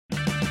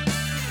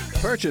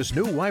Purchase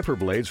new wiper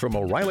blades from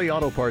O'Reilly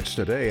Auto Parts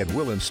today and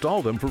we'll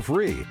install them for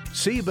free.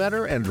 See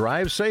better and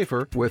drive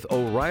safer with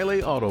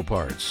O'Reilly Auto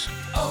Parts.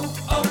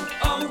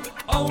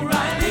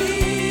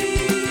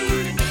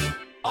 O'Reilly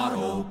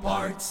Auto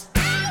Parts.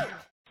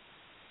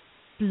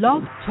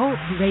 Blog Talk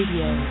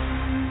Radio.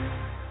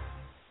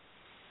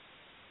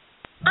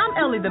 I'm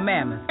Ellie the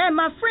Mammoth, and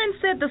my friend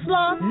Sid the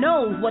Sloth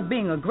knows what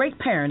being a great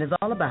parent is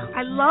all about.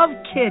 I love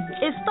kids.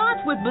 It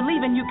starts with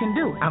believing you can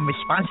do it. I'm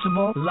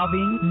responsible,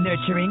 loving,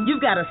 nurturing.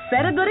 You've got to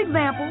set a good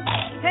example.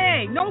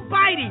 Hey, no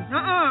biting.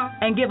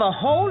 And give a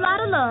whole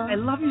lot of love. I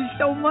love you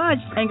so much.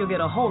 And you'll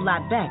get a whole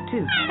lot back,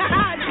 too.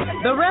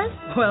 The rest,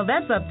 well,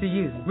 that's up to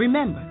you.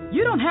 Remember,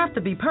 you don't have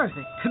to be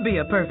perfect to be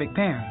a perfect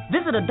parent.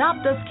 Visit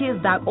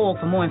AdoptUsKids.org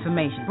for more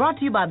information. Brought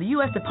to you by the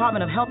U.S.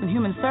 Department of Health and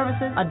Human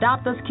Services,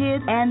 Adopt Us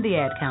Kids, and the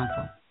Ad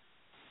Council.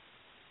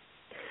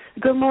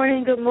 Good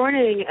morning,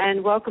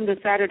 and welcome to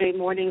Saturday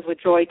Mornings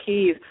with Joy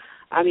Keys.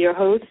 I'm your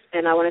host,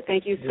 and I want to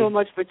thank you so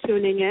much for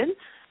tuning in.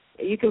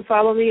 You can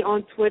follow me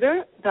on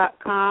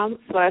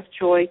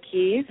Twitter.com/Joy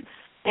Keys,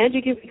 and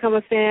you can become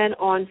a fan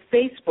on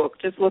Facebook.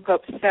 Just look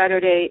up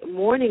Saturday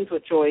Mornings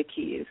with Joy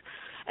Keys.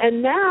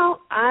 And now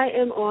I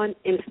am on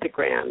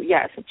Instagram.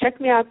 Yes, check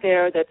me out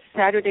there. That's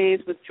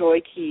Saturdays with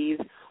Joy Keys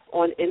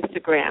on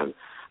Instagram.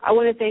 I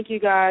want to thank you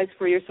guys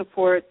for your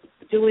support.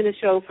 Doing the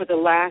show for the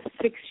last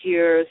 6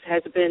 years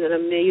has been an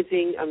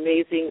amazing,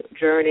 amazing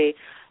journey.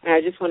 And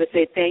I just want to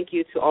say thank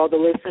you to all the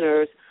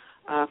listeners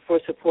for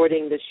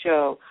supporting the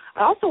show.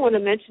 I also want to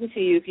mention to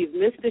you, if you've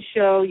missed the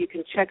show, you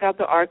can check out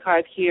the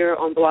archive here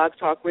on Blog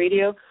Talk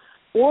Radio,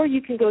 or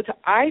you can go to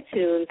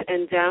iTunes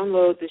and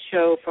download the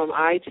show from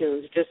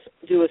iTunes. Just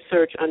do a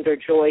search under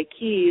Joy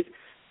Keys,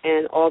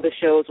 and all the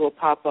shows will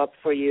pop up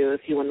for you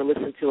if you want to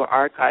listen to an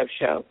archive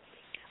show.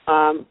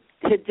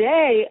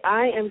 Today,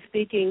 I am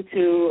speaking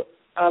to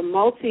a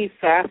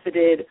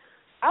multifaceted,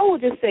 I will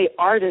just say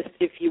artist,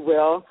 if you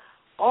will,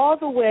 all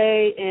the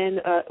way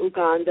in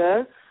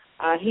Uganda.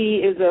 He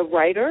is a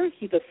writer.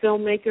 He's a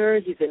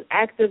filmmaker. He's an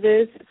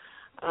activist.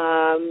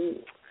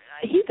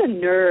 He's a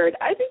nerd.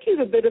 I think he's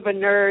a bit of a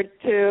nerd,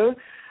 too.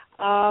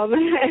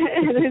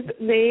 And his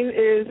name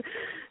is,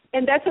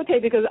 and that's okay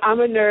because I'm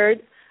a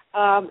nerd.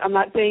 I'm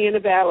not saying it in a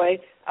bad way.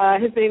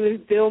 His name is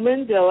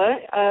Dilman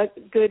Dila.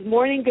 Good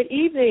morning, good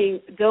evening,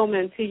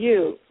 Dilman, to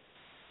you.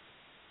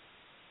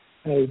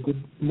 Hi,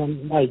 good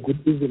morning. Hi,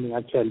 good evening,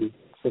 actually.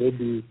 It's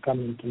already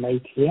coming to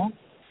night here.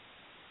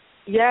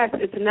 Yes,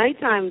 it's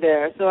nighttime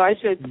there, so I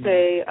should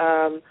say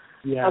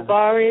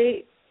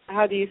Habari,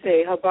 how do you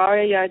say,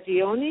 Habari ya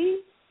jioni?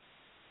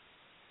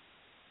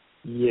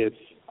 Yes,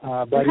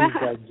 Habari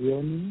za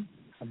jioni,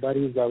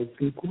 Habari za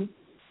usiku.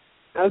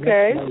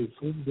 Okay.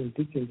 We've been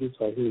teaching this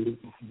Swahili.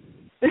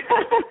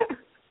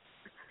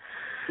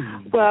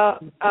 Well,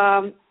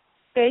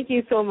 thank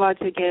you so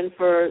much again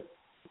for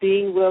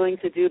being willing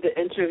to do the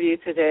interview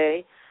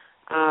today.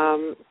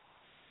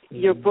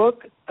 Your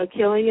book, A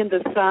Killing in the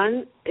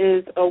Sun,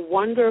 is a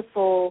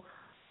wonderful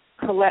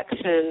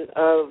collection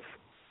of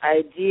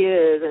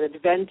ideas and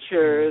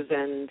adventures,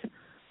 and,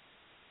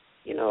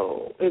 you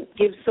know, it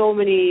gives so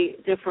many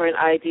different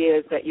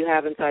ideas that you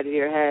have inside of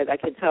your head. I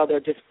can tell they're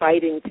just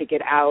fighting to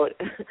get out.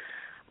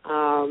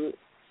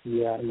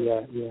 Yeah.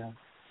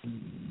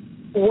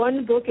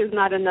 One book is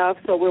not enough,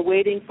 so we're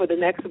waiting for the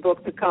next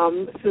book to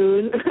come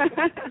soon.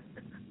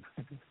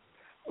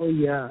 Oh,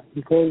 yeah,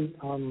 because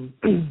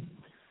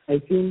I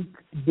think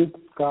books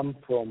come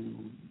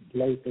from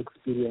life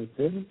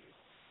experiences,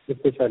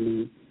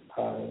 especially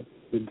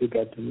with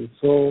regard to me.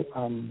 So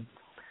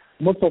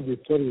most of the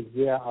stories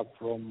there are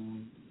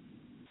from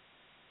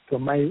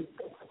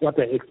what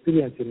I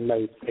experience in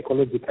life,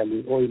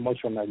 psychologically or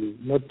emotionally,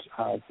 not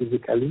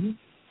physically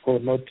or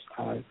not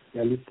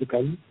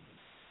realistically,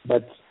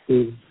 but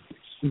it's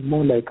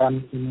more like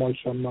an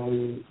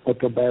emotional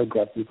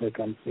autobiography, if I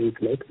can say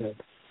it like that.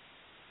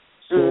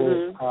 So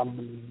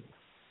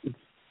it's,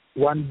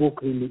 one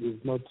book really is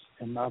not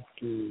enough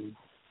to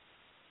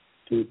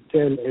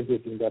tell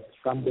everything that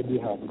somebody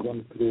has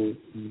gone through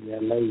in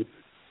their life.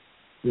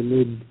 You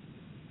need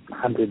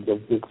hundreds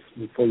of books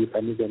before you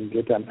can even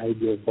get an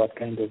idea of what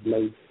kind of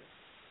life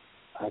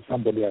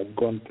somebody has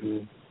gone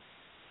through.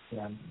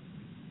 Yeah.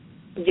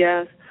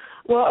 Yes.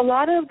 Well, a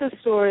lot of the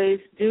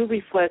stories do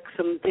reflect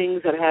some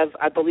things that have,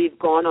 I believe,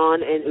 gone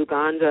on in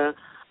Uganda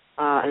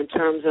in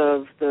terms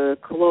of the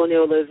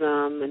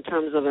colonialism, in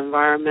terms of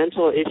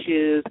environmental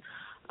issues,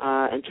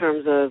 in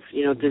terms of,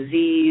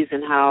 disease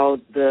and how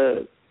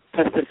the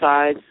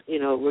pesticides,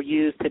 were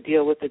used to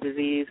deal with the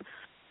disease,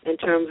 in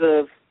terms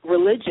of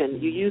religion.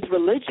 You use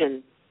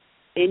religion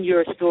in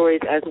your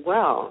stories as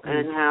well,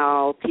 and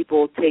how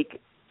people take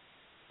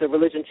the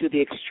religion to the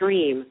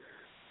extreme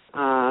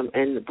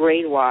and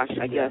brainwash,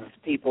 I guess,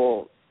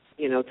 people,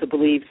 to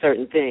believe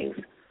certain things.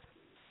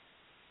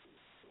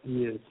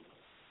 Yes.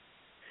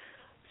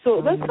 So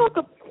let's talk.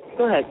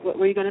 Go ahead. What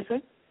were you going to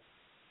say?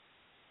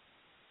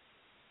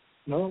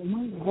 No,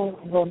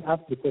 go on,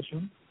 ask the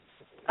question.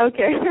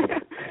 Okay.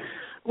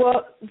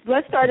 Well,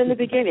 let's start in the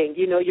beginning.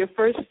 Your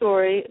first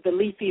story, The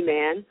Leafy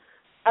Man,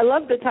 I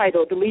love the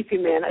title, The Leafy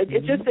Man.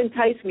 It just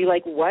enticed me,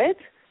 like, what?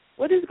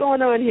 What is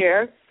going on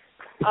here?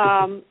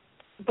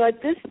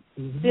 But this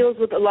deals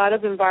with a lot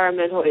of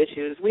environmental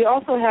issues. We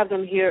also have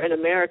them here in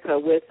America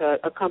with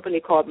a company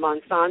called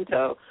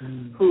Monsanto,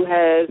 who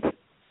has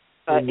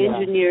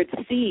engineered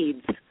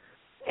seeds,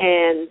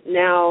 and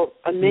now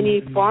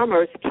many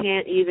farmers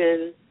can't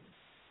even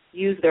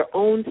use their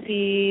own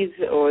seeds,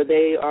 or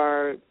they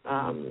are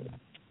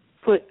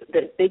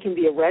they can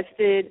be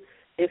arrested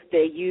if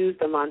they use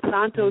the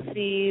Monsanto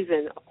seeds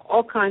and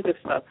all kinds of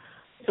stuff.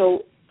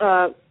 So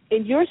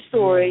in your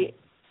story,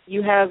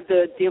 you have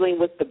the dealing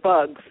with the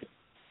bugs.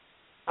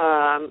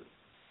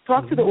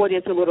 Talk to the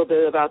audience a little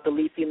bit about the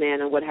Leafy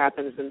Man and what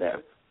happens in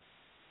there.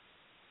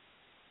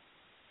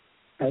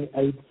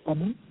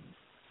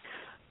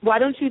 Why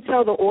don't you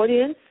tell the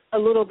audience a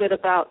little bit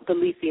about the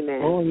Leafy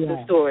Man,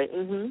 the story?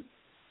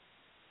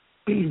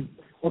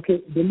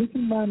 Okay, the Leafy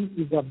Man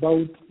is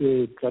about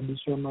a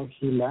traditional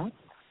healer,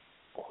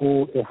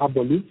 a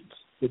herbalist,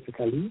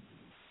 basically,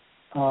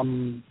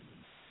 who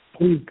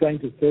is trying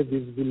to save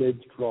his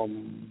village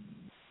from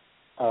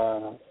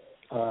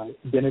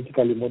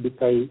genetically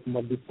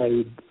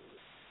modified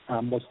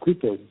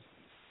mosquitoes.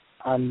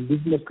 And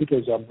these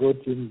mosquitoes are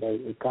brought in by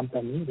a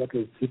company that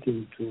was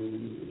seeking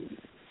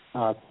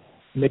to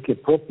make a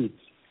profit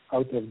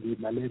out of the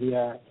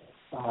malaria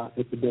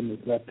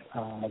epidemic that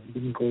has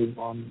been going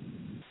on.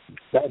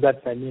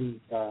 That's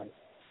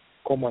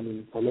common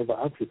in all over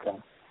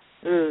Africa.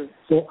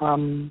 So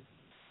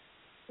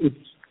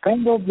it's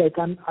kind of like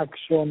an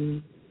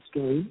action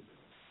story,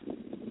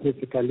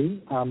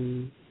 basically.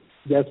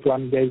 Just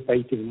one guy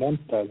fighting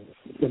monsters,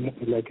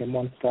 like a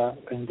monster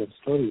kind of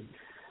story.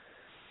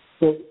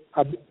 So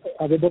at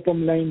the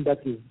bottom line,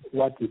 that is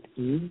what it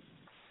is.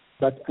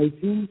 But I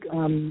think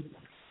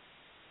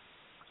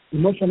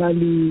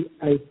emotionally,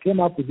 I came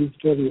up with this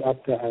story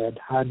after I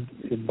had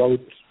a bout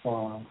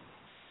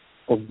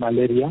of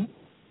malaria.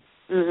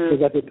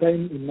 Because at the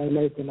time in my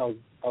life when I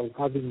was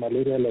having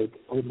malaria like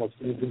almost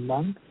every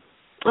month.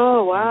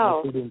 Oh,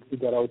 wow. I couldn't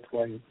figure out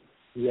why.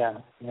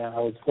 I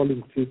was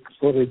falling sick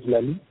so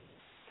regularly.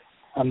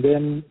 And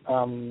then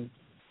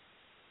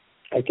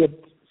I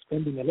kept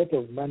spending a lot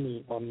of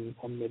money on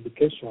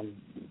medication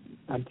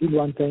until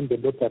one time the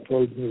doctor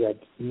told me that,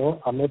 no,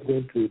 I'm not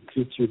going to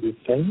treat you this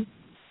time.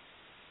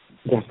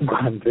 Just go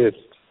and rest.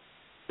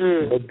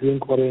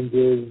 Drink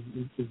oranges.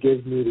 He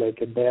gave me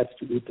like a diet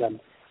to eat. And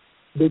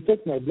they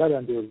checked my blood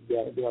and they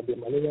were the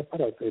malaria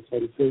parasites. So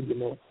they said,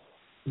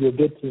 you're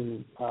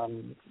getting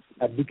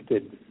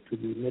addicted to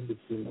the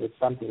medicine or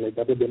something like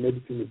that. Or the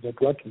medicine is not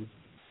working.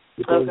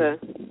 Because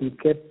he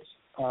kept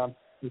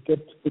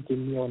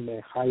putting me on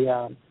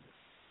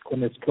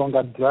a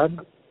stronger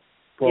drug.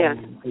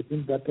 I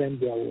think that time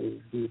there was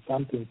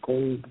something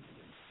called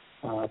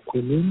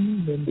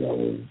quinine, then there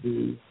was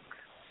the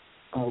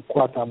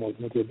Quatam was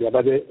not there,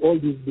 but all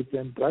these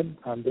different drugs,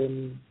 and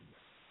then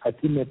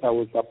Artimata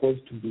was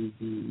supposed to be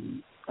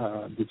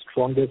the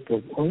strongest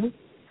of all,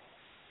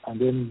 and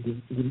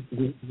then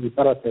the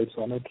parasites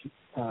were not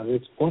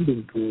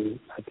responding to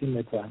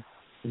Artimata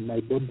in my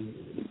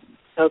body.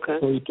 Okay.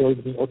 So he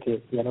told me,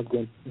 okay, we are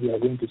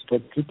going to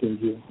stop treating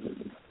you.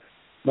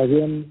 But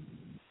then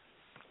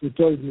he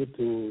told me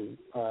to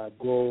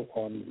go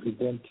on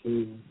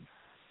preventive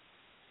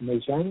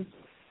measures,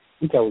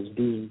 which I was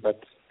doing, but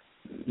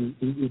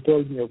he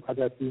told me of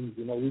other things,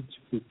 which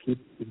we keep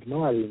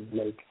ignoring,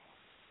 like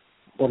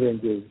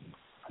oranges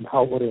and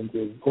how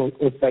oranges or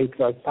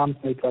citrus, some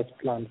citrus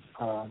plants,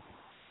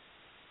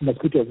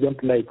 mosquitoes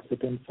don't like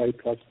certain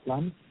citrus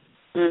plants.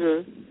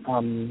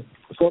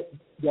 So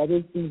the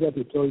other things that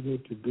he told me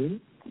to do,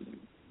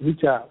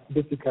 which are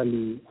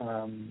basically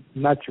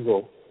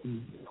natural,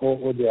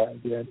 or they are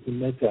in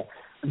nature.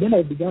 And then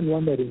I began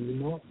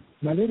wondering,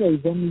 malaria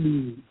is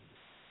only,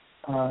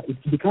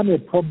 it's become a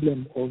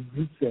problem of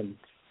recent,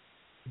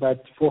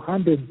 but for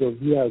hundreds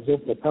of years or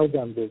for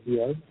thousands of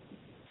years,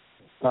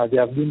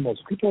 there have been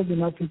mosquitoes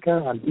in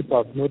Africa and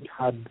people have not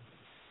had,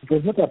 it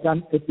was not at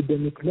an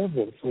epidemic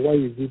level, so why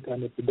is it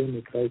an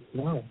epidemic right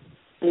now?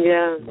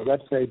 Yeah.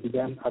 That's why I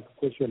began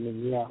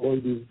questioning all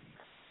these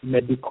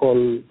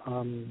medical,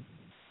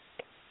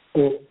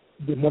 or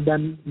the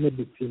modern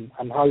medicine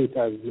and how it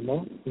has,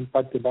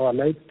 impacted our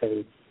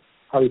lifestyle,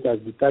 how it has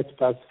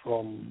detached us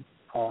from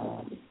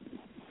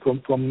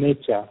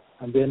nature,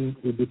 and then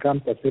we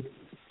become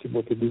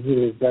susceptible to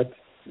diseases that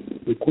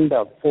we could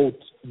have fought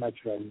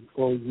naturally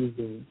or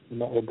using,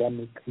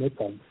 organic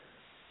methods.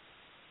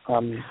 I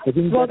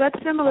think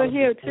that's similar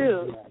here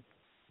too.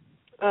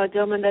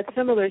 Dilman, that's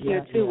similar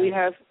here too. We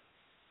have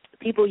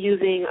people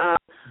using,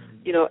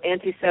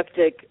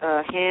 antiseptic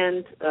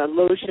hand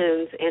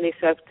lotions,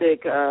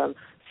 antiseptic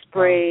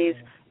sprays.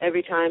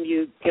 Every time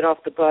you get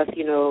off the bus,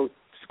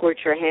 squirt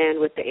your hand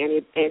with the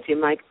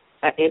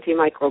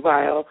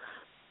antimicrobial,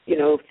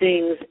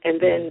 things.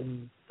 And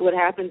then what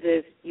happens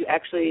is you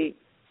actually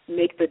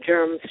make the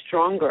germs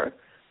stronger,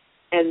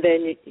 and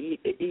then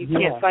you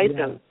can't fight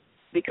them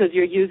because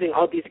you're using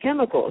all these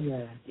chemicals.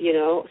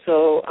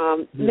 So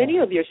many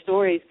of your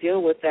stories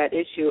deal with that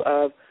issue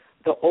of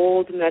the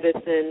old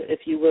medicine,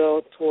 if you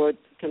will,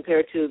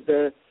 compared to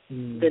the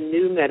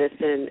new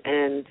medicine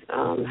and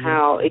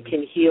how it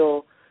can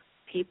heal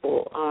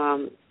people.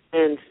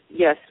 And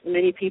yes,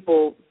 many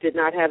people did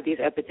not have these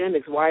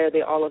epidemics. Why are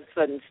they all of a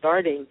sudden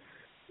starting,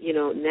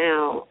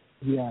 now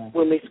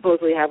when we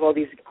supposedly have all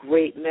these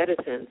great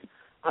medicines?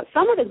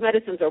 Some of the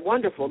medicines are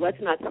wonderful.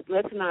 Let's not.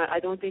 I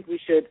don't think we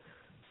should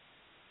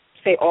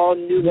say all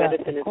new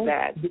medicine is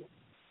bad.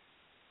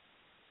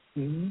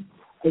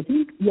 I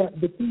think,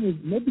 the thing is,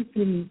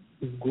 medicine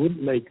is good.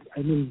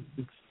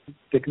 It's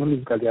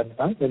technologically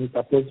advanced and it's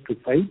supposed to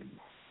fight.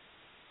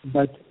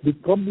 But the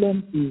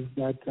problem is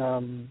that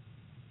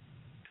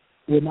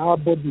when our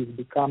bodies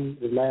become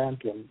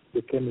reliant on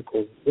the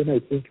chemicals, then I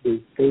think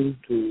they fail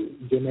to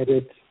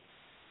generate,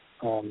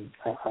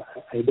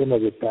 I don't know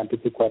the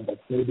scientific word, but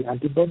maybe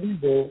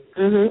antibodies or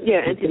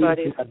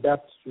antibodies to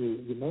adapt to,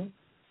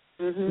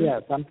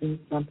 something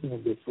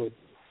of the sort.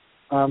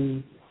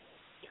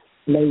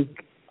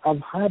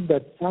 I've heard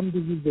that some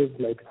diseases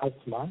like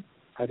asthma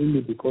are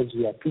really because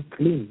we are too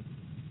clean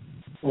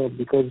or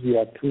because we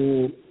are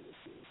too,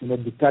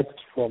 detached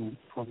from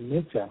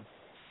nature.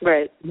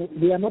 Right.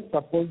 We are not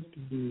supposed to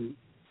be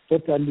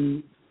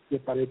totally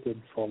separated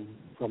from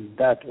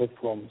that or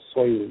from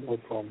soil or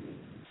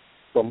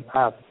from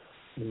earth,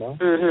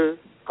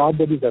 Our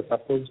bodies are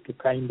supposed to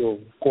kind of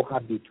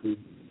cohabit with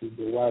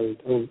the world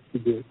or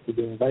with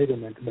the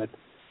environment, but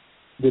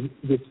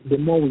the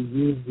more we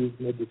use these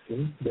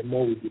medicines, the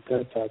more we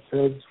detach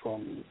ourselves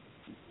from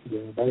the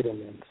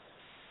environment.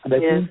 And I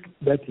think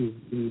that is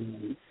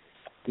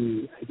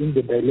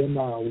the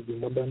dilemma with the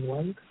modern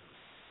world,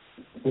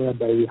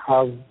 whereby we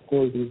have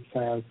all these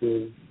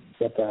sciences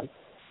that are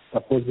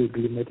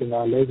supposedly making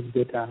our lives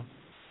better,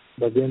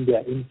 but then they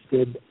are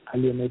instead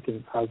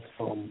alienating us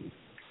from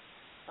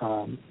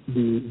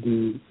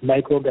the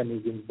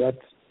microorganisms that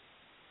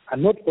are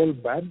not all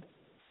bad.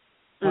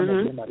 Some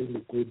of them are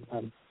really good,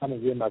 and some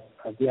of them are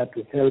there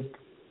to help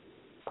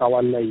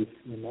our life,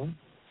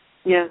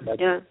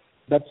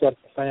 That's what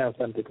science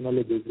and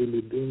technology is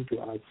really doing to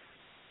us.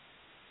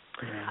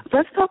 Yeah.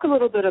 Let's talk a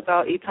little bit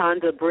about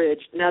Itanda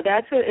Bridge. Now,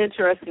 that's an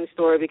interesting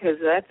story because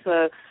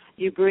that's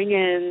you bring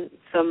in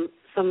some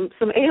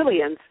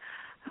aliens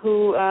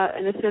who,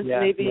 in a sense,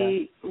 may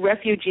be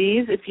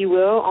refugees, if you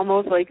will,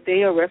 almost like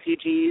they are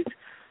refugees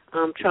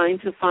trying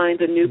to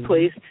find a new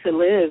place to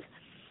live.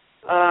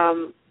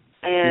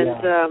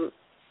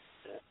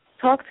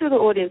 Talk to the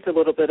audience a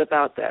little bit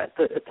about that.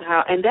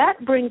 And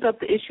that brings up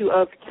the issue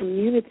of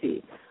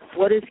community.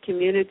 What is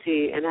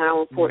community and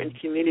how important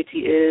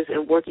community is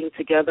and working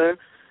together,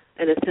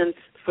 in a sense,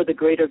 for the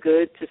greater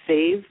good to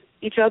save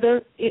each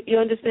other? You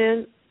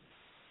understand?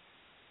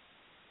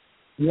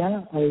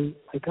 Yeah, I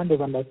kind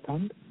of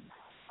understand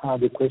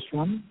the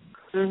question.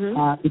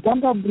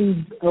 Itanda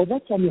Bridge, I was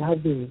actually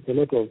having a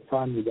lot of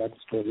fun with that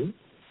story.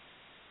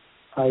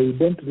 I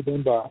don't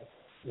remember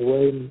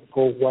when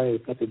or why I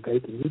started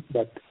writing it,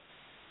 but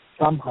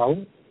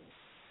somehow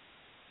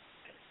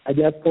I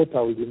just thought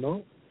I would,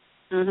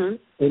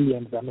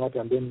 aliens and what,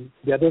 and then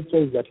the other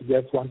stories that you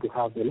just want to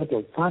have a lot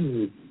of fun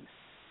with.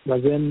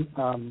 But then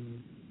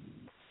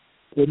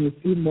when you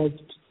see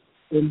most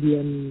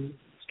alien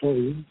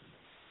stories,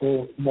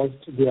 or most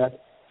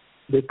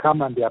they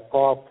come and they are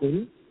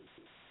powerful,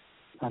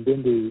 and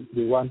then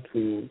they want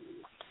to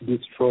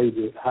destroy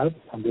the earth,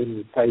 and then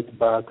we fight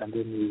back, and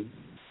then we,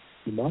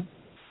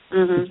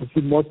 If you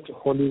see most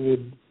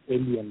Hollywood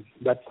aliens,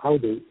 that's how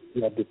they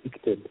are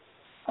depicted,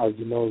 as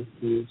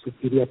the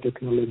superior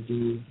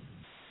technology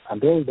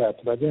and all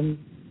that. But then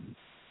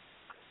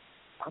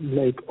I'm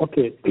like,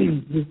 okay,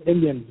 these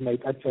aliens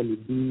might actually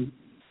be,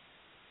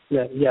 they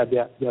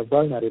are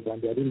vulnerable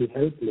and they are really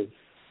helpless.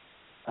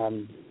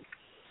 And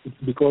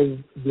it's because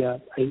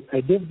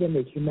I gave them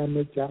a human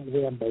nature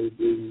whereby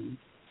they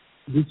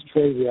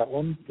destroy their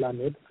own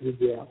planet with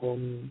their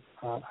own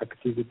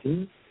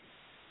activities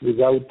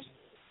without.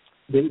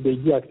 They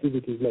do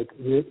activities like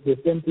the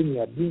same thing we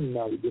are doing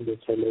now with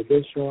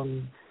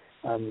industrialization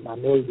and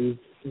all these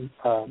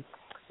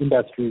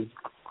industries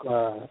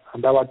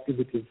and our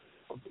activities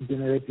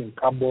generating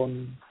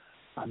carbon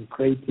and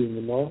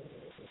creating,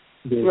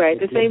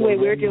 the same way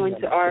we're doing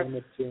to our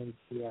change,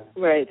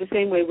 the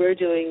same way we're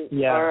doing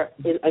our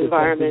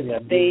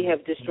environment. They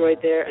have destroyed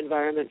their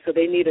environment, so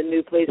they need a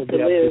new place to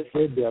live.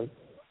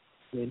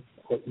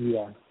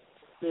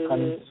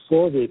 And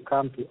so they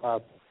come to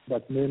us,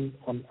 but then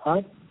on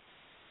Earth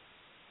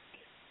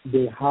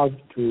they are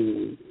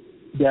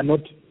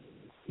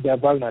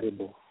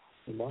vulnerable,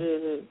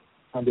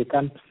 and they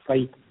can't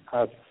fight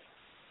us.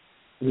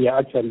 We are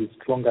actually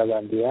stronger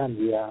than they are, and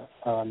we are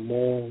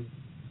more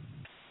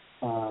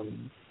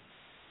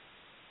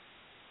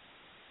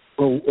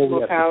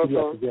more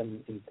powerful. To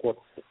them in court.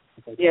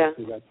 So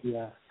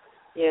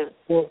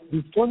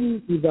the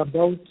story is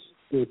about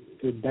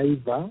a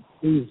diver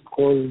who is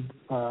called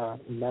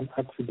in an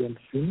accident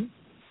scene.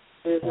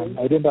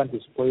 I don't want to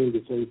spoil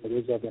the story for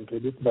those who haven't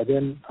read it, but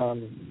then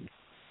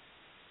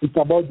it's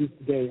about this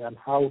guy and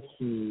how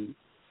he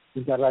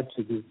interacts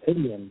with his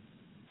aliens,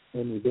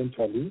 and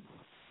eventually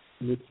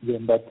meets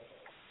them. But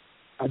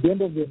at the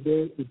end of the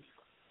day, it's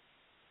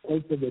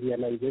also the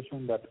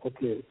realization that,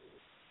 okay,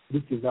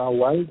 this is our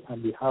world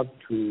and we have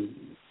to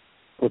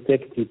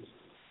protect it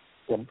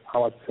from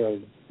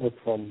ourselves, not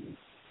from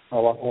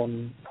our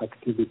own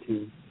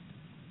activities.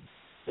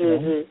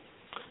 Mm-hmm.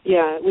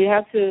 Yeah, we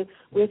have to.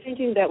 We're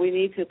thinking that we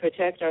need to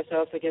protect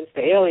ourselves against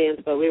the aliens,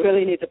 but we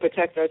really need to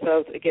protect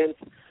ourselves against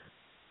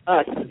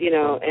us,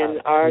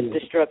 and our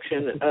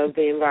destruction of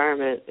the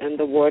environment and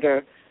the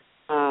water.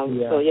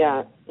 So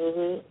yeah,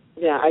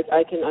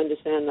 I can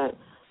understand that.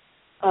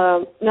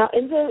 Now,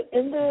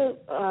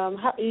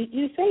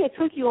 you say it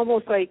took you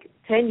almost like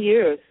 10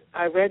 years.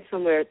 I read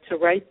somewhere to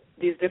write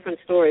these different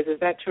stories. Is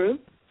that true?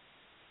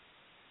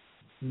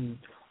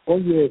 Oh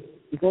yes,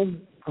 because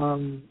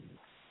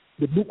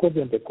the book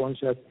wasn't a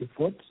conscious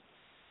effort.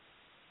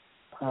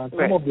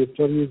 Some of the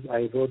stories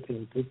I wrote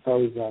in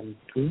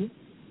 2002,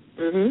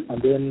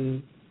 and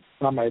then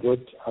some I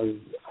wrote as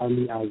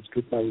early as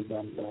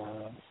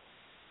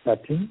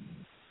 2013,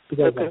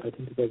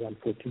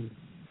 2014.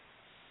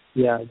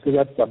 Yeah, so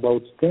that's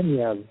about 10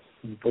 years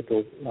in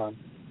total,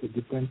 the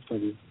different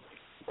stories.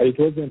 But it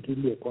wasn't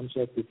really a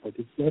conscious effort.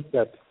 It's just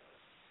that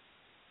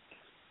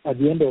at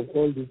the end of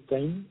all this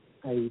time,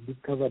 I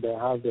discovered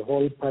I have a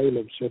whole pile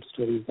of short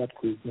stories that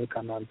could make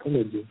an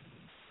anthology.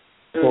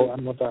 Or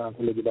not an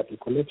anthology, but a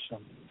collection.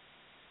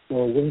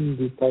 So when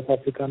the South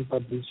African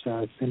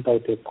publisher sent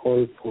out a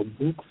call for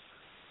books,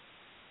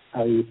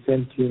 I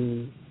sent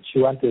in, she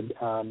wanted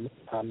a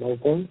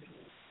novel.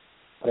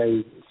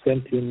 I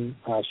sent in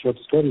short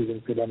stories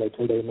instead, and I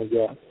told her,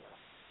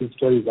 these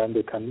stories, and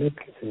they can make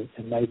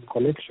a nice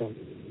collection.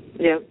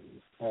 Yeah.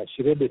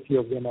 She read a few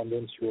of them, and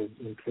then she was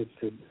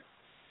interested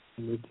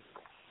in it.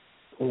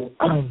 So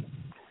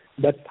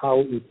that's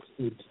how it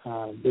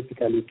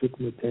basically took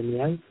me 10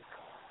 years.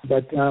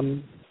 But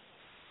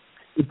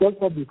it's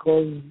also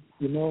because,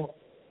 the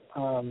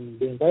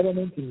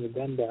environment in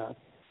Uganda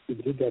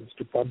with regards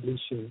to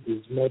publishing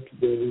is not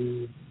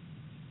very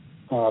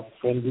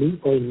friendly,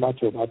 or in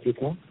much of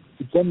Africa.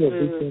 It's only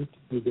recent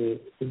with the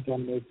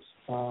internet,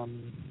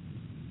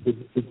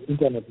 with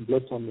internet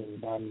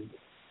blossoming and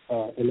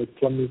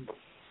electronic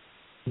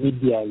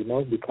media,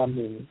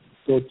 becoming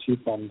so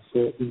cheap and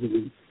so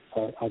easily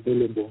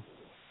available.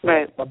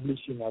 Right.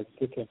 Publishing has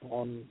taken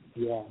on,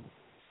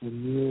 a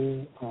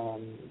new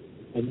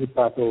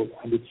part of,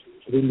 and it's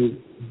really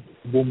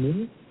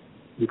booming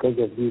because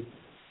of this.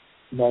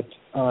 But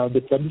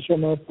the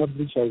traditional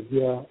publishers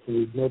here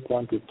would not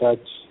want to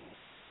touch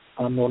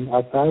unknown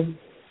authors,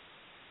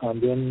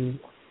 and then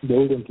they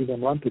wouldn't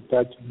even want to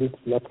touch books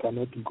that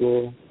cannot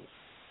go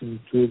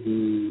into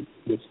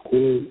the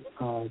school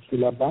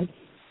syllabus.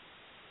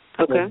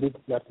 Okay. Or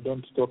books that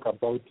don't talk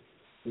about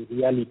the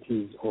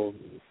realities of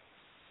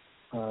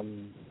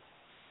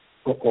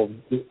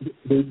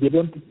they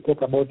don't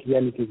talk about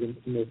realities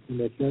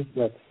in a sense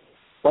that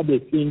what they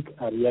think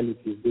are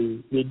realities.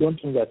 They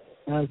don't know that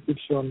science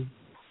fiction.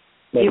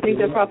 You think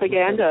they're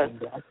propaganda?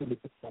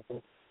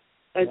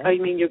 I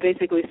mean, you're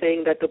basically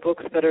saying that the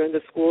books that are in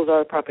the schools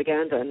are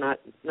propaganda and not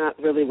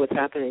really what's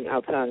happening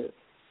outside.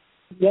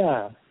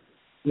 Yeah.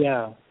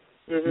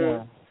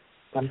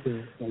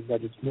 Something like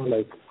that. It's more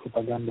like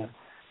propaganda.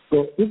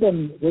 So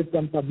even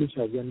Western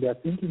publishers, when they are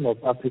thinking of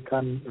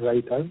African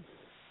writers,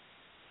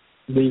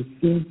 they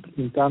think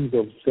in terms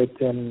of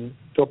certain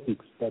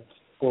topics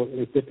or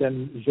a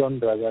certain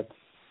genre that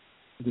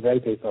the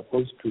writer is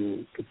supposed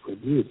to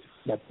produce,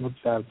 but not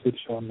science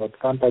fiction, not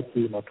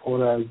fantasy, not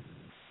horror,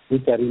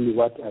 which are really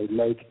what I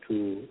like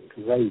to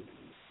write.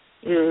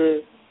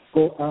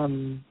 So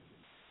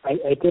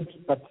I kept,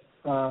 but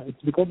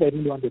it's because I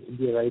really wanted to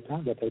be a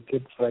writer that I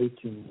kept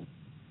writing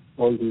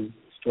all these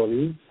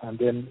stories, and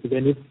then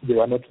even if they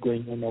were not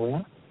going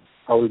anywhere,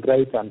 I would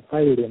write and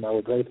file them,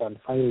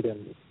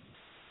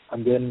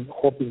 and then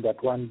hoping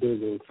that one day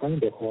they would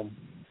find a home.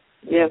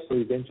 Yeah. So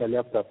eventually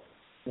after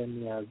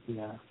 10 years,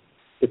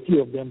 a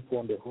few of them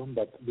found a home,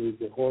 but there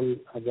is a whole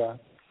other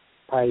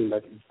pile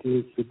that is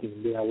still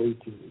sitting there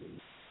waiting.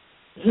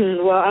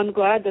 Well, I'm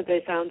glad that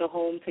they found a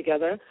home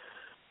together.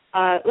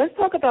 Let's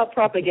talk about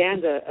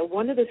propaganda.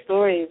 One of the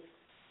stories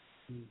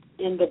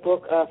in the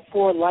book,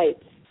 Four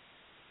Lights,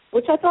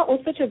 which I thought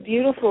was such a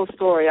beautiful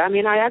story. I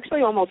mean, I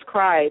actually almost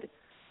cried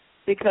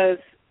because,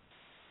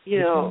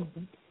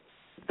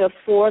 the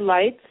four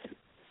lights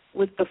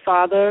with the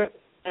father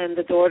and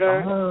the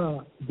daughter.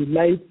 The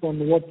lights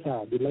on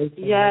water.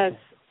 Yes.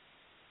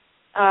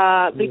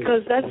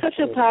 Because that's such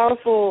a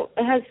powerful,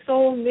 it has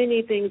so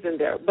many things in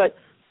there. But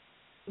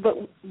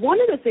one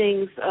of the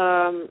things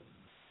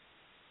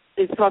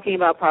is talking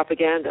about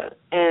propaganda.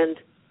 And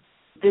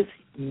this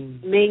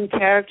main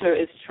character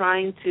is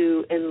trying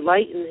to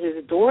enlighten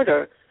his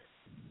daughter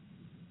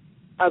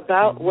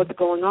about what's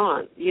going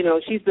on.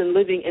 She's been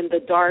living in the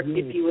dark,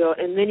 if you will,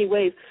 in many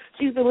ways.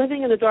 She's been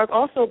living in the dark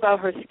also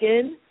about her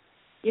skin.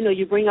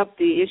 You bring up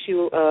the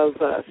issue of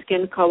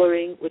skin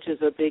coloring, which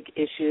is a big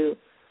issue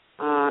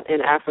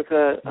in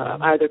Africa,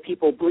 either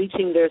people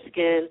bleaching their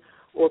skin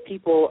or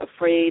people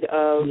afraid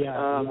of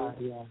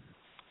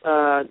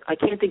I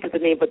can't think of the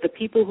name, but the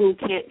people who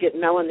can't get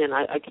melanin,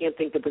 I can't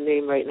think of the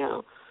name right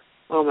now.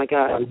 Oh, my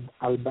God.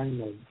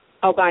 Albinos.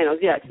 Albinos,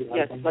 yes,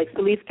 yes. Albinos. Like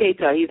Salif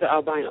Keita, he's an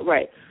albino,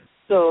 right.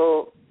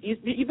 So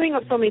you bring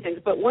up so many things,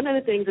 but one of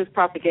the things is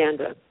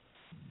propaganda.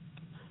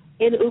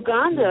 In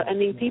Uganda, I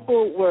mean,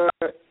 people were,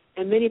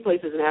 in many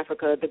places in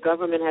Africa, the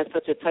government has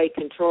such a tight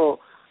control.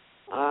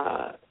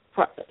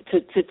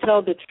 To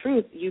tell the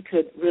truth, you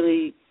could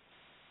really,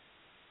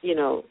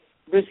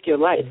 risk your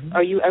life. Mm-hmm.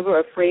 Are you ever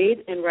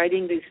afraid in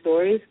writing these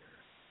stories?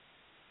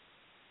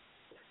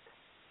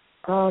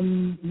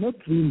 Not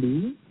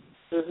really.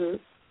 Mm-hmm.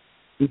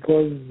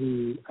 Because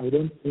I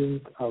don't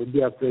think I would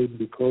be afraid,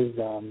 because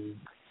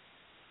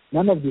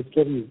none of the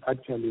stories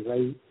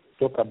actually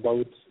talk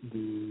about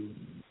the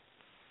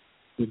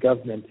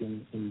government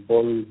in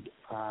bold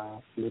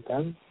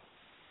letters.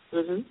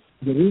 Mm-hmm.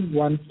 There is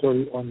one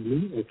story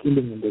only, A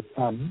Killing in the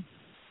Sun.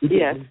 It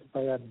yes. was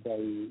inspired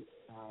by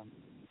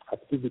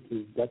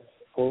activities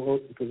or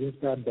it was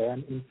inspired by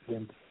an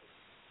incident,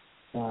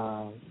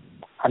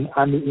 an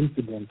army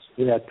incident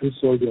where 2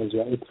 soldiers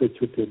were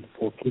executed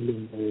for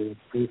killing a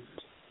priest,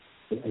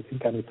 I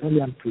think an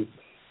Italian priest.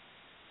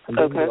 And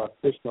then there were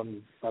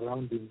questions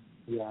surrounding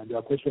the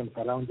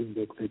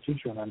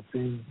execution and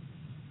saying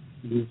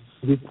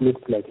this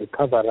looked like a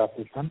cover-up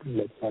or something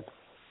like that.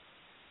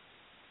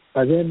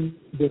 But then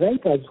the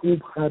writers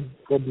who've had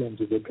problems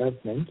with the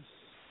government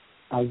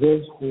are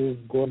those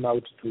who've gone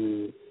out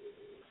to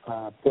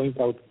point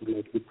out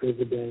like the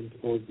president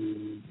or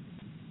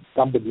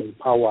somebody in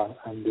power,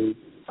 and they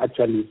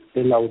actually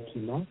spell out,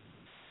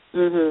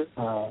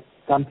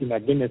 something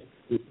against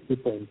the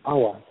people in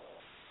power.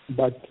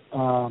 But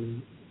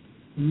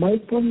my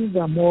stories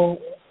are more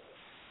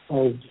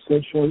of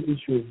social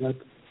issues that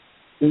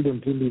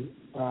shouldn't really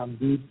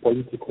be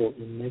political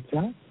in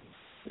nature.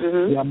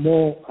 Mm-hmm. They are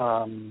more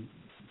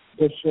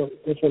social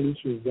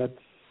issues that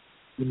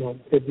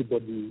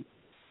everybody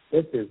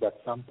faces at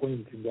some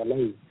point in their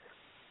lives.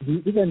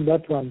 Even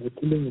that one, The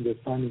Killing in the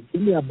Sun, is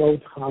really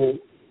about how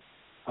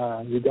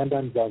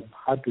Ugandans have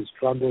had to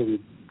struggle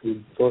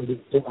with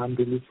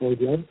unruly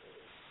soldiers.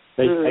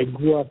 Like I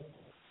grew up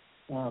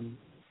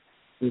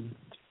with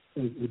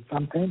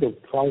some kind of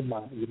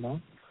trauma,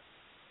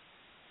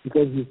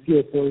 because you see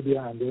a soldier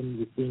and then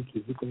you think,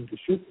 is he going to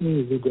shoot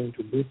me? Is he going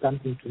to do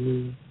something to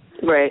me?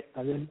 Right.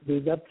 And then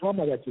there's that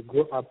trauma that you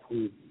grow up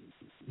with.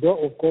 Though,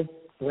 of course,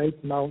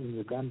 right now in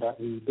Uganda,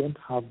 we don't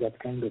have that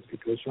kind of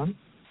situation.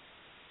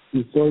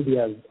 The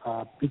soldiers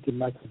are pretty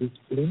much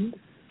disciplined.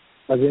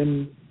 But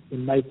then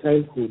in my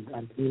childhood,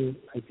 until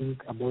I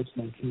think about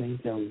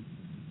 1990, I was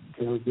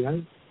 12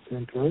 years,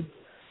 12.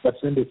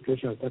 That's when the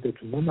situation started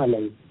to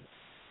normalize.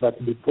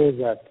 But before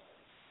that,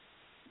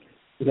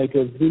 it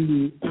was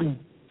really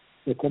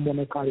a common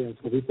occurrence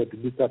for people to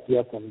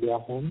disappear from their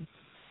homes.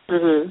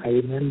 Mm-hmm. I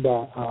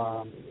remember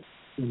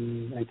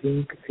in, I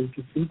think,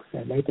 86,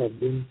 I might have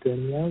been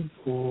 10 years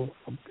or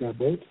something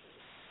about.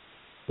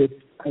 But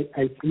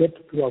I slept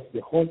throughout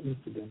the whole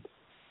incident.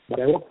 But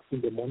I woke up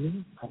in the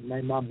morning and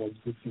my mom was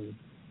missing.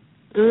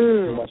 She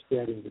was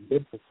sharing the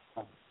bed with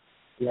her.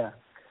 Yeah.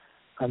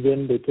 And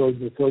then they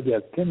told me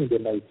soldiers came in the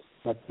night,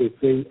 but they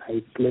say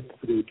I slept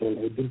through it all.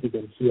 I didn't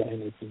even hear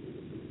anything.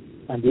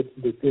 And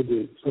they say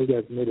the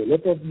soldiers made a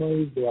lot of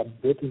noise. They were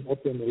breaking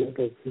open a lot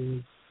of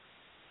things.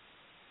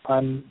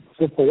 And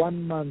so for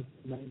 1 month,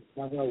 my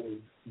mother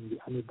was in the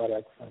army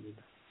barracks, and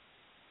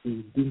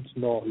we didn't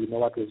know,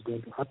 what was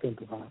going to happen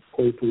to her,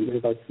 or if we'll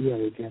ever see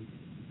her again.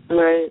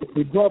 Right.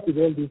 We grew up with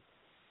all these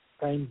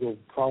kinds of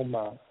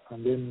trauma,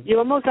 and then you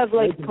almost have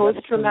like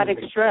post-traumatic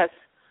stress.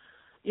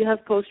 You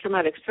have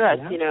post-traumatic stress,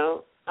 yeah.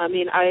 I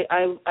mean,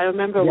 I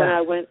remember when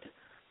I went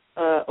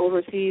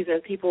overseas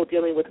and people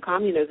dealing with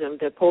communism,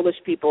 the Polish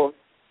people.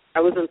 I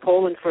was in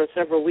Poland for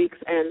several weeks,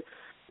 and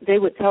they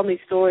would tell me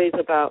stories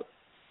about,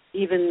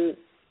 even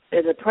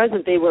in the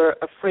present, they were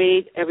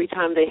afraid every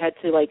time they had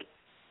to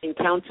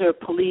encounter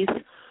police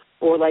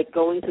or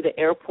going to the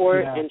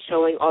airport and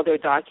showing all their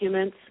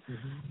documents.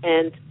 Mm-hmm.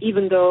 And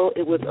even though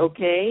it was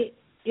okay,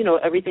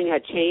 everything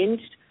had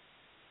changed,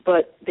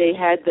 but they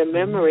had the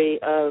memory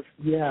of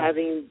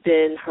having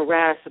been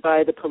harassed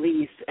by the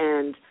police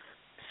and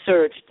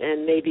searched,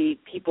 and maybe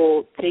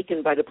people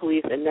taken by the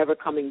police and never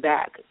coming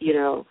back,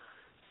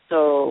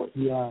 So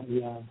Yeah.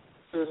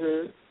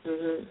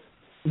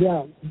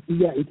 Yeah,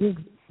 it is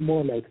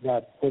more like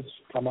that,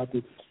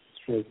 post-traumatic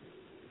stress.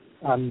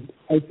 And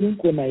I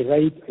think when I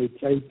write, I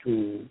try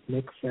to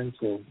make sense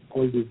of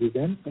all these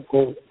events,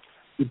 because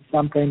it's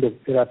some kind of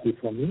therapy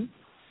for me.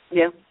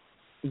 Yeah.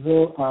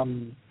 So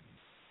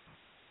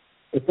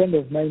a friend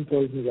of mine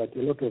told me that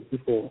a lot of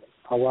people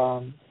who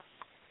are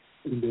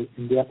in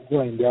their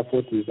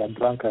 40s are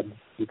drunkards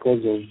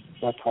because of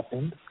what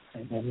happened. I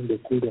mean, they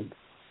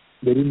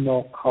didn't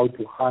know how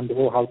to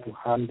handle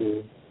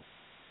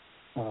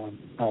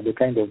the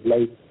kind of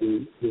life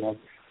they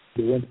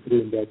went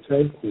through in their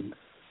childhood.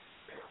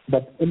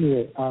 But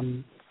anyway,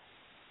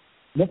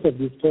 most of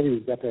the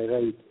stories that I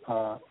write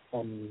are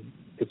on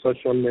a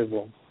social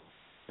level,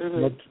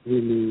 not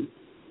really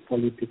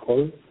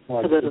political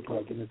or against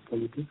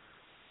politics.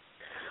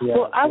 Yeah,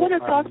 well, I want to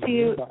talk to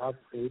you.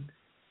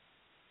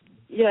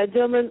 Yeah,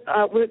 Dilman,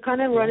 we're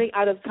kind of running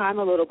out of time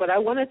a little, but I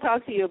want to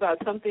talk to you about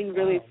something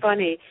really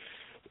funny.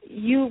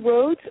 You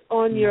wrote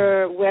on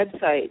your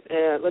website,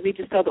 let me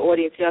just tell the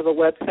audience, you have a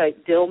website,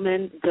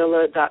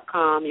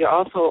 DilmanDila.com. You're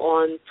also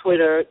on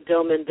Twitter,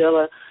 Dilman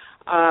Dila.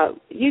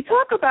 You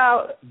talk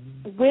about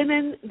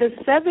women, the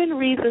 7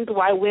 reasons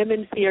why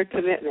women fear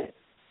commitment.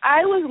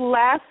 I was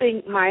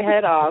laughing my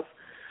head off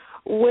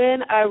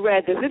when I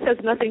read this. This has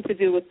nothing to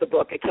do with the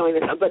book, Killing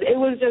the Sun, but it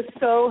was just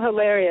so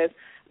hilarious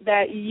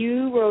that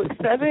you wrote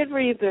 7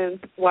 reasons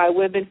why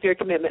women fear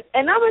commitment.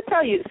 And I'm going to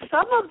tell you,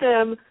 some of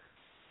them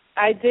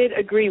I did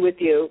agree with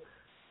you,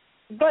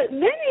 but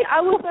many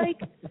I was like,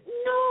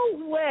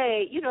 no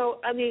way. You know,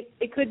 I mean,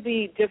 it could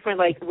be different,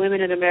 like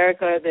women in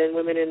America than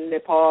women in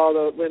Nepal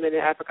or women in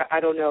Africa. I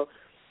don't know.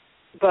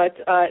 But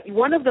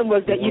one of them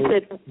was that you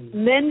said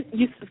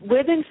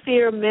women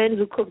fear men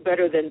who cook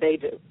better than they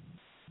do.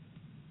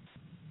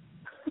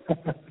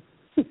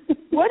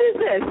 What is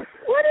this?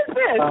 What is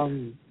this?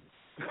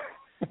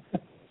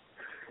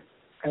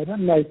 I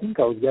don't know. I think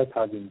I was just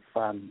having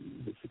fun,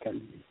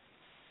 basically.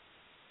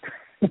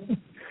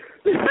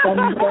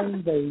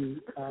 Sometimes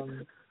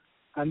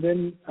and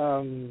then,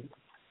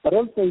 but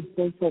also it's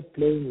also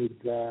playing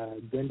with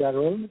gender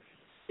roles.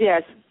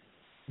 Yes.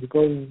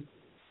 Because,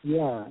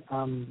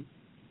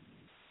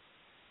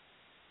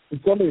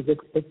 it's always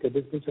expected,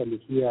 especially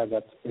here,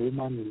 that a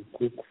woman will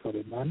cook for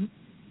a man.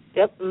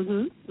 Yep.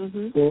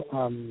 Mhm. So,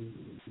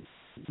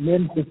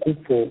 men who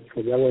cook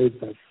for their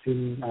wives are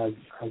seen as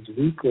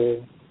weak,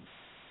 or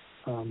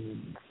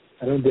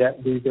I don't know,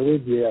 the way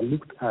they are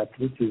looked at,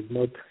 which is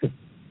not.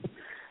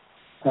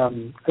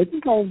 I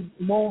think I was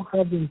more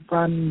having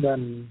fun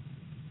than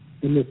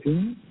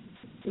anything.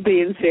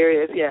 Being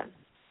serious, yeah.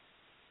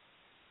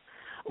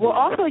 Well,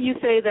 also you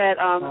say that.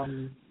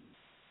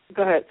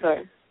 Go ahead.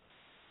 Sorry.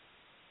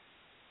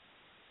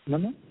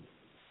 No,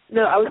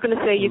 I was going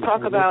to say you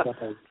talk about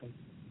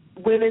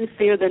women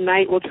fear the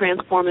night will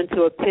transform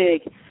into a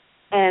pig,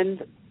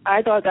 and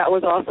I thought that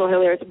was also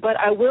hilarious. But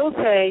I will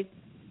say,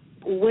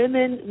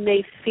 women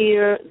may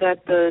fear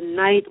that the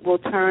night will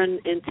turn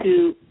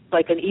into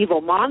like an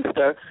evil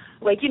monster,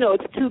 like, you know,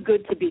 it's too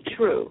good to be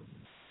true.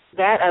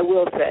 That I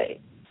will say,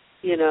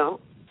 you know.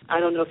 I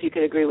don't know if you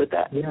can agree with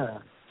that. Yeah,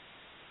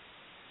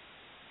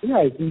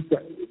 I think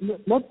that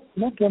not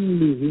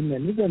only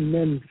women, even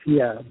men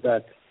fear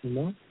that, you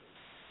know,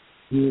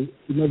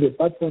 the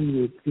person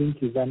you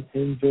think is an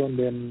angel, and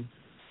then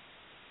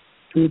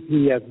 2-3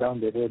 years down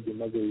the road, you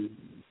know, they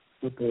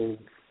sort of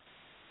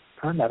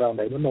turn around.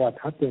 I don't know what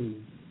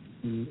happened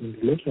in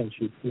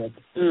relationships, that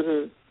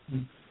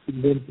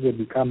then people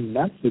become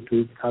nasty to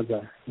each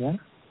other. Yeah.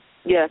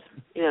 Yes.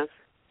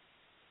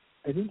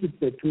 I think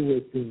it's a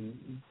two-way thing.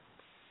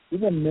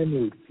 Even men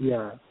will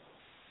fear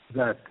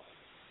that,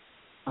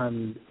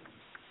 and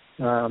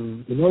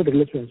in all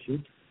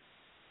relationships,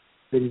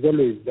 there is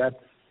always that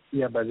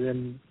fear. But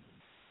then,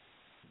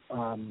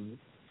 I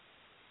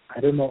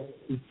don't know,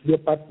 if your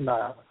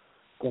partner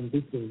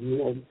convincing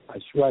you or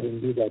assuring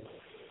you that,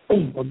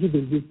 or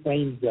giving you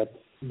signs that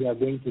they are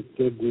going to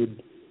stay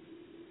good,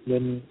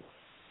 then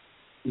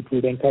it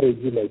will encourage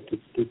you, like, to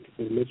stick to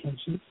the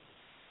relationship.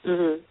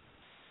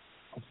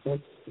 Of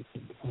course.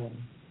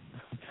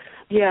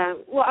 Yeah.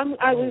 Well,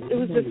 it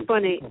was just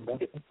funny.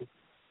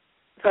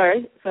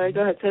 Sorry.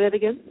 Go ahead. Say that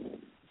again.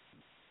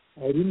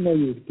 I didn't know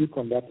you'd speak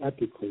on that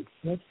article.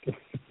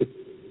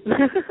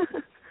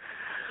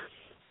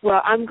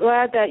 Well, I'm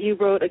glad that you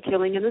wrote A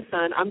Killing in the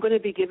Sun. I'm going to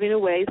be giving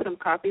away some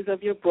copies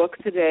of your book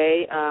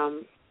today.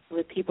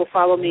 With people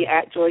follow me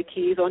at Joy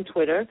Keys on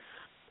Twitter,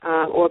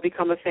 or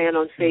become a fan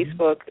on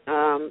Facebook.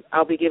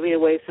 I'll be giving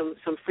away some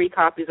free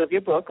copies of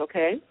your book.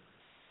 Okay.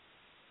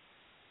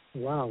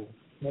 Wow,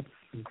 that's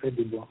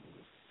incredible.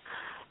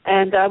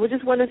 And I would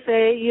just want to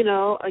say, you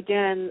know,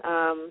 again,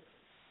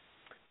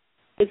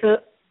 it's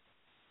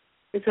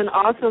an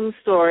awesome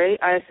story.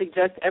 I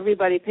suggest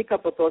everybody pick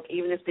up a book,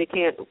 even if they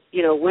can't,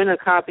 you know, win a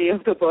copy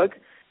of the book.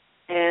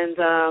 And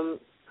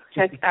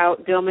check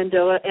out Dilman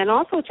Dila. And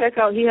also check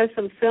out, he has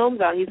some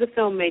films out. He's a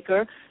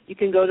filmmaker. You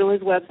can go to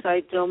his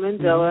website,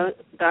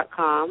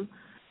 DilmanDila.com,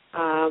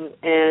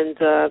 and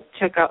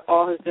check out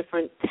all his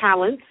different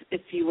talents,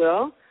 if you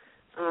will.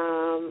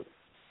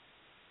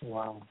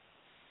 Wow.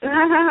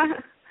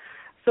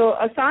 So,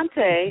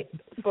 Asante,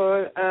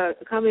 for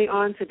coming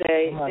on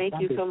today. Thank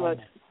you so much.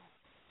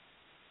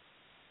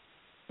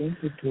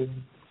 Thank you, too.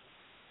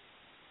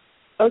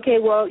 Okay,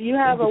 well, you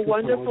have a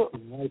wonderful...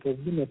 It has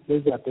been a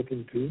pleasure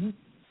talking to you.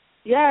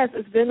 Yes,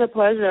 it's been a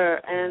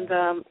pleasure.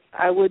 And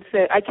I would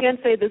say, I can't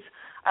say this,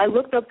 I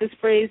looked up this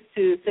phrase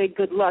to say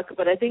good luck,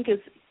 but I think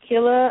it's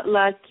Kila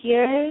La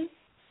Kiere.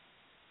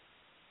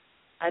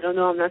 I don't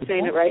know, I'm not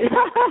saying it right.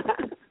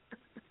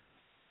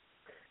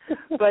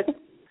 But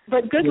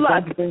good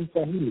luck.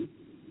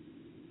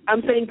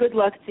 I'm saying good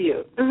luck to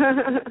you.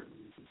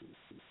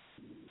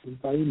 In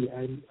Swahili,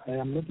 I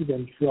am not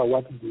even sure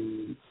what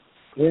the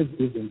phrase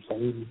is in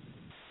Swahili.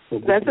 So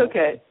that's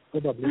okay.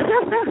 Probably.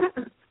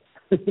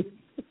 Okay.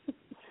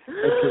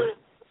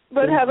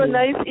 but Thank have you. a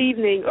nice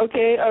evening,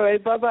 okay? All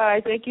right,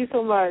 bye-bye. Thank you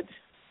so much.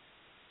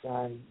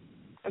 Bye.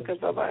 Okay,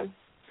 bye-bye.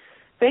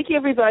 Thank you,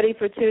 everybody,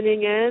 for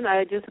tuning in.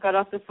 I just got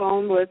off the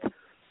phone with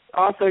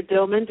author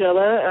Dilman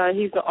Dila.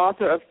 He's the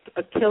author of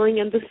A Killing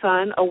in the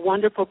Sun, a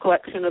wonderful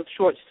collection of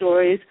short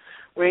stories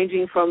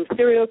ranging from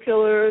serial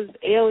killers,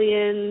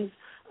 aliens,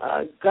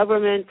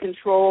 government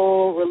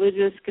control,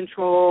 religious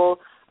control,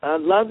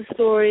 love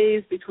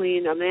stories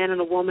between a man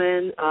and a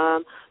woman,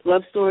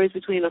 love stories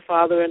between a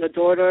father and a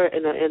daughter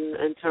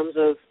in terms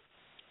of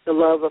the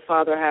love a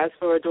father has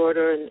for a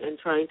daughter and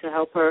trying to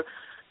help her.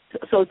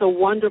 So it's a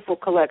wonderful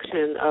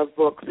collection of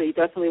books. So you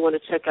definitely want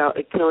to check out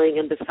A Killing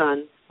in the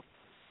Sun.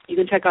 You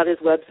can check out his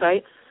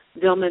website,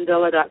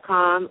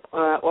 DilmanDila.com.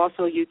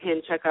 Also, you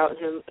can check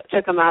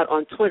him out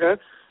on Twitter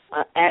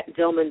at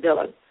Dilman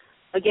Dila.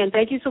 Again,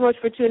 thank you so much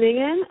for tuning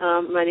in.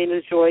 My name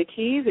is Joy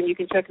Keys, and you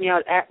can check me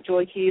out at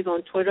Joy Keys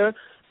on Twitter.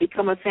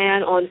 Become a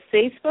fan on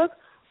Facebook,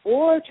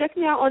 or check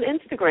me out on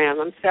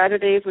Instagram. I'm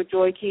Saturdays with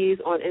Joy Keys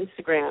on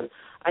Instagram.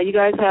 You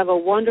guys have a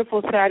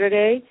wonderful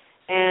Saturday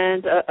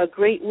and a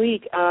great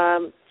week.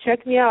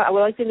 Check me out. I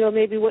would like to know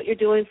maybe what you're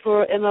doing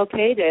for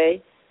MLK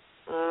Day.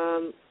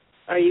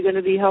 Are you going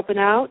to be helping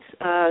out?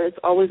 It's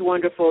always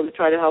wonderful to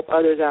try to help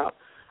others out.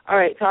 All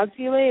right, talk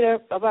to you later.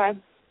 Bye-bye.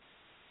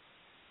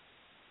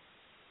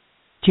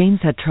 James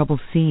had trouble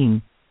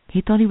seeing.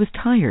 He thought he was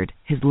tired.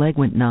 His leg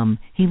went numb.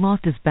 He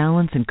lost his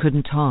balance and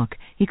couldn't talk.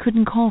 He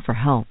couldn't call for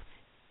help.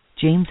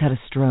 James had a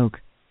stroke.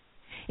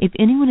 If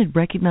anyone had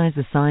recognized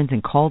the signs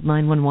and called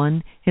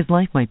 911, his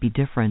life might be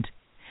different.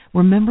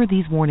 Remember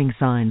these warning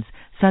signs: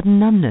 sudden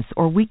numbness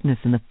or weakness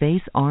in the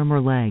face, arm,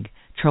 or leg,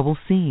 trouble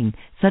seeing,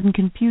 sudden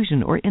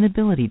confusion or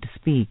inability to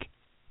speak.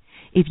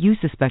 If you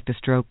suspect a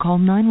stroke, call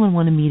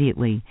 911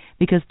 immediately,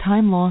 because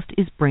time lost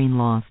is brain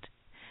lost.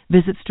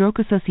 Visit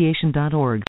strokeassociation.org